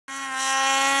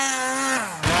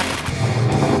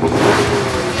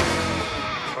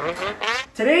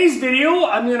Today's video,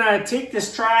 I'm gonna take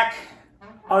this track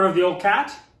out of the old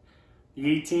Cat, the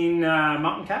 18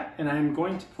 Mountain Cat, and I'm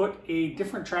going to put a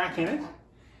different track in it.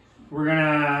 We're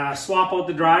gonna swap out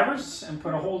the drivers and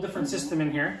put a whole different system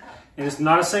in here. And it's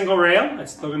not a single rail,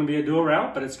 it's still gonna be a dual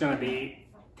rail, but it's gonna be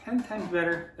 10 times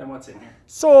better than what's in here.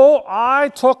 So I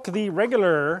took the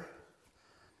regular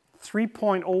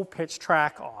 3.0 pitch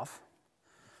track off.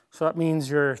 So that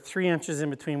means you're 3 inches in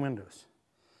between windows.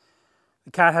 The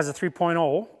Cat has a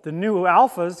 3.0. The new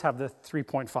Alphas have the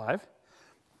 3.5.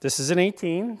 This is an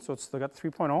 18, so it's still got the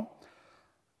 3.0.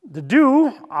 The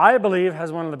Do, I believe,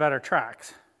 has one of the better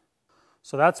tracks.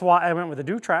 So that's why I went with the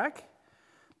Do track.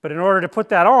 But in order to put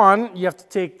that on, you have to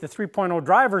take the 3.0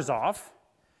 drivers off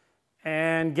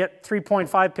and get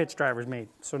 3.5 pitch drivers made.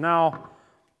 So now,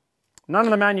 none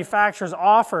of the manufacturers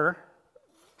offer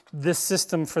this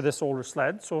system for this older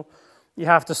sled, so you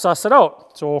have to suss it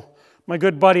out. So my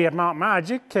good buddy at Mount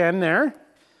Magic, Ken there,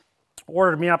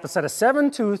 ordered me up a set of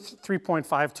 7-tooth,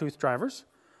 3.5 tooth drivers.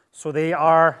 So they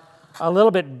are a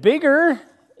little bit bigger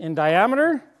in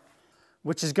diameter,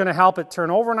 which is gonna help it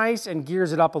turn over nice and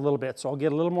gears it up a little bit. So I'll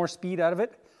get a little more speed out of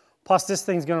it. Plus this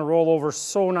thing's gonna roll over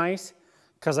so nice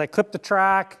because I clipped the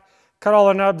track, cut all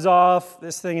the nubs off.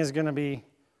 This thing is gonna be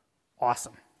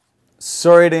awesome.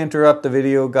 Sorry to interrupt the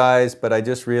video, guys, but I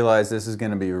just realized this is going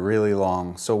to be really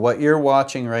long. So what you're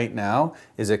watching right now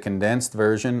is a condensed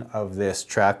version of this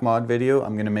track mod video.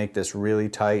 I'm going to make this really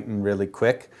tight and really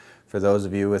quick for those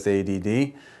of you with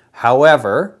ADD.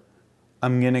 However,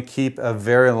 I'm going to keep a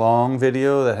very long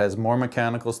video that has more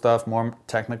mechanical stuff, more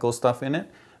technical stuff in it.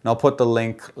 And I'll put the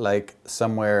link like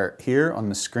somewhere here on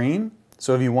the screen.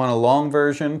 So if you want a long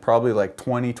version, probably like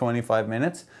 20-25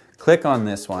 minutes, click on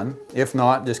this one. If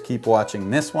not, just keep watching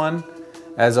this one.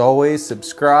 As always,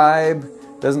 subscribe.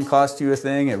 Doesn't cost you a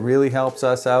thing. It really helps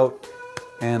us out.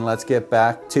 And let's get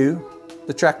back to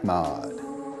the track mod.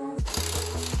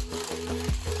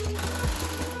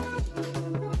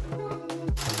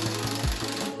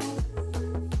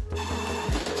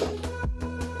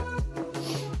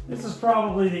 This is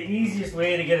probably the easiest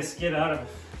way to get a skid out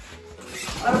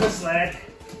of a sled.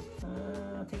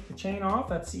 Take the chain off,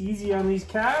 that's easy on these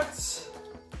Cats.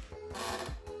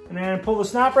 And then pull the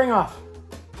snap ring off.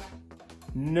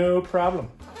 No problem.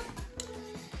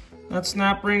 That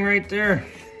snap ring right there.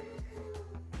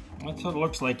 That's what it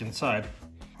looks like inside.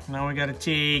 Now we gotta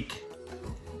take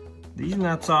these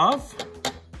nuts off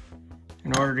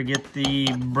in order to get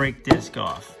the brake disc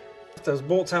off. Those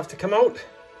bolts have to come out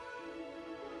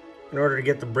in order to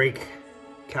get the brake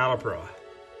caliper off.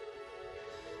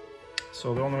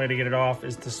 So the only way to get it off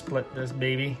is to split this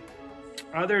baby.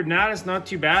 Other than that, it's not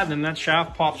too bad. Then that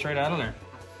shaft pops right out of there.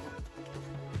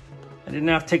 I didn't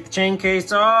have to take the chain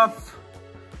case off.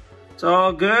 It's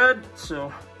all good.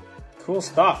 So cool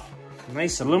stuff.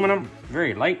 Nice aluminum,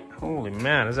 very light. Holy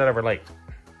man, is that ever light?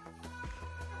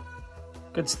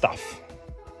 Good stuff.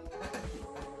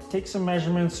 Take some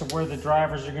measurements of where the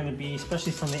drivers are going to be,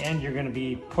 especially from the end you're going to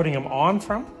be putting them on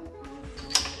from.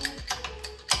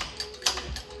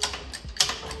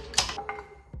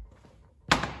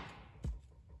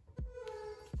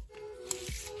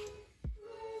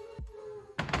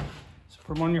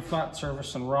 Put them on your flat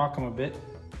surface and rock them a bit.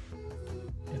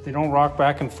 If they don't rock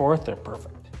back and forth, they're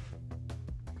perfect.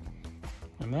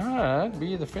 And that'd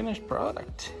be the finished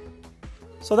product.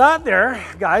 So that there,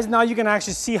 guys, now you can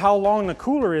actually see how long the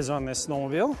cooler is on this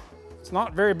snowmobile. It's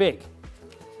not very big.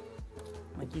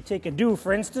 Like you take a Do,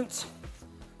 for instance,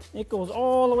 it goes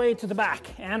all the way to the back,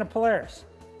 and a Polaris.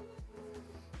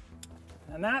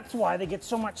 And that's why they get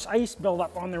so much ice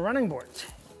buildup on their running boards.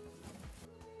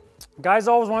 Guys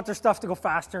always want their stuff to go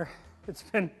faster. It's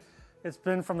been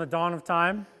from the dawn of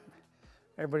time.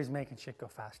 Everybody's making shit go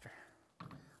faster.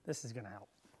 This is gonna help.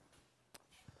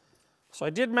 So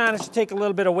I did manage to take a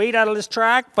little bit of weight out of this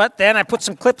track, but then I put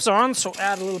some clips on, so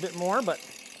add a little bit more, but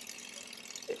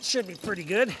it should be pretty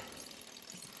good.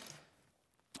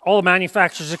 All the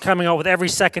manufacturers are coming out with every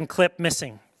second clip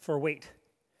missing for weight.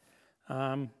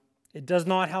 It does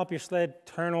not help your sled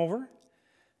turn over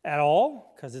at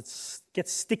all, because it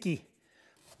gets sticky.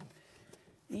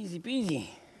 Easy peasy.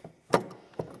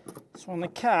 So on the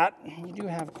Cat, you do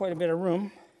have quite a bit of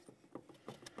room.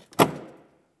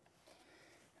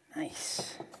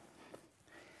 Nice.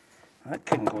 That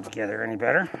couldn't go together any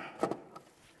better.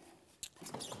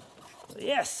 So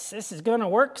yes, this is gonna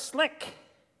work slick.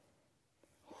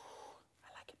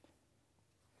 I like it.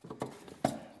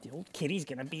 The old kitty's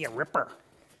gonna be a ripper.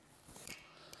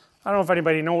 I don't know if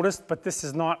anybody noticed, but this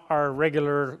is not our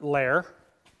regular lair.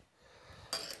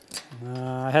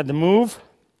 I had to move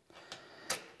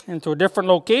into a different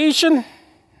location.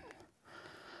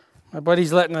 My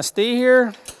buddy's letting us stay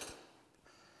here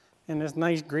in this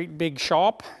nice, great big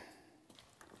shop.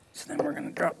 So then we're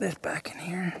gonna drop this back in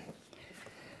here.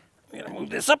 We're gonna move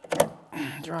this up,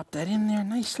 drop that in there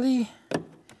nicely.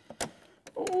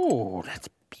 Oh, that's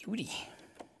beauty.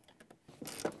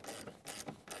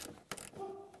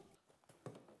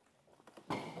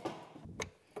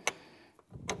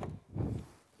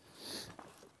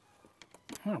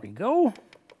 There we go.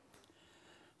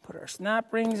 Put our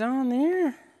snap rings on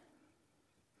there.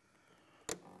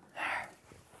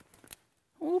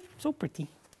 Oh, so pretty.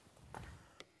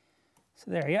 So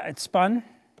there, yeah, it's spun.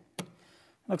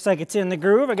 Looks like it's in the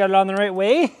groove. I got it on the right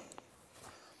way.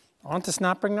 On to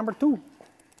snap ring number 2.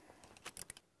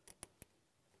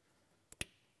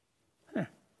 Huh.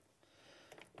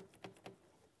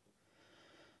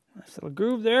 Nice little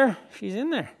groove there. She's in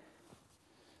there.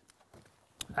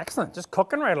 Excellent, just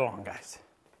cooking right along, guys.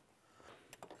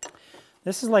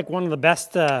 This is like one of the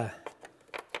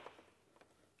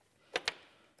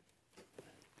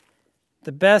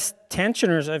best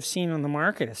tensioners I've seen on the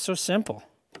market. It's so simple.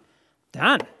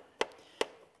 Done.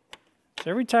 So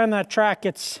every time that track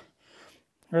gets,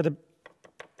 or the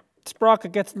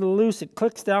sprocket gets a little loose, it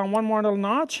clicks down one more little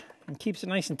notch and keeps it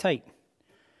nice and tight.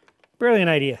 Brilliant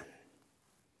idea.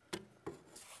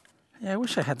 Yeah, I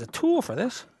wish I had the tool for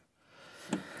this.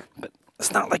 But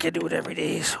it's not like I do it every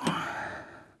day, so.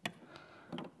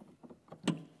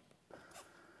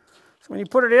 So when you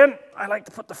put it in, I like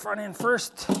to put the front end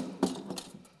first.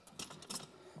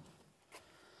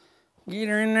 Get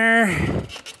her in there.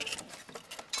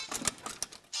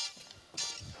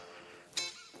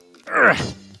 Ugh.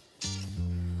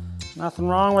 Nothing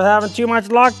wrong with having too much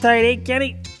Loctite, eh,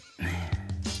 Kenny?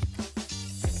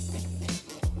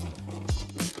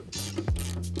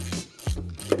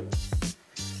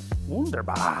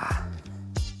 Wunderbar.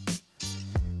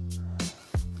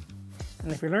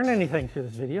 And if you learned anything through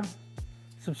this video,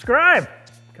 subscribe,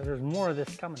 because there's more of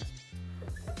this coming.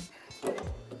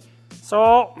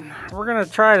 So we're gonna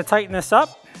try to tighten this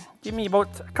up. Give me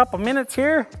about a couple minutes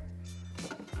here.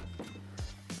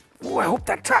 Oh, I hope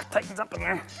that track tightens up in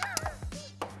there.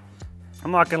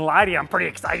 I'm not gonna lie to you, I'm pretty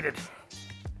excited.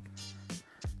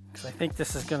 Because I think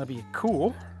this is gonna be a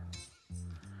cool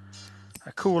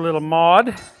little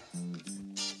mod.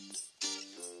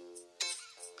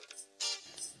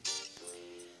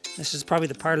 This is probably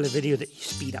the part of the video that you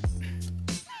speed up.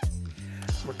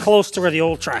 We're close to where the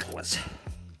old track was.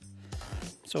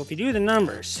 So if you do the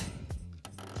numbers,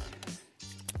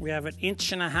 we have 1.5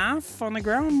 inches on the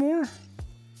ground more.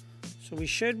 So we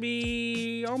should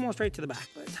be almost right to the back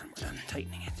by the time we're done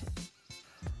tightening it.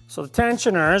 So the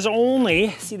tensioner is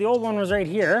only, see the old one was right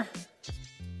here.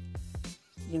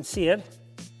 You can see it.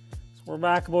 So we're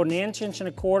back about 1 inch, 1.25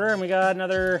 inches, and we got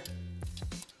another,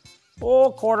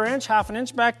 oh, 1/4 inch, 1/2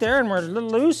 inch back there, and we're a little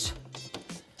loose.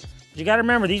 But you gotta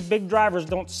remember, these big drivers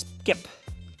don't skip.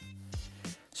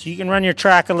 So you can run your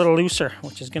track a little looser,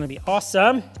 which is gonna be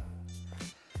awesome.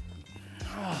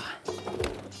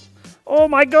 Oh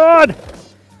my God!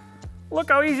 Look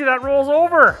how easy that rolls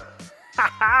over.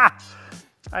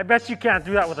 I bet you can't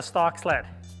do that with a stock sled.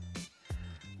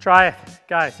 Try it,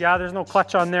 guys. Yeah, there's no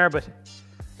clutch on there, but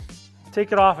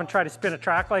take it off and try to spin a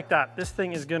track like that. This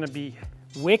thing is gonna be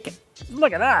wicked.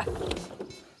 Look at that.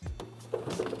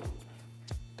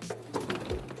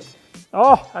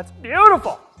 Oh, that's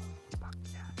beautiful.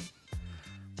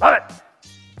 Love it.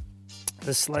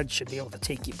 This sled should be able to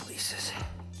take you places.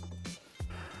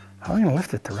 How are we gonna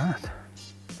lift it to run it?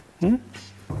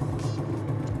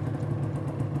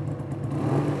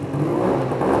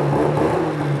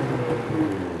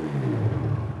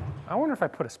 I wonder if I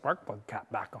put a spark plug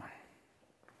cap back on.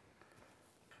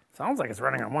 Sounds like it's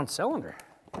running on 1 cylinder.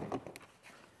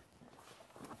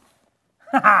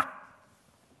 I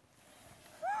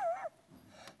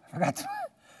forgot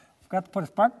to put a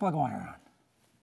spark plug wire on.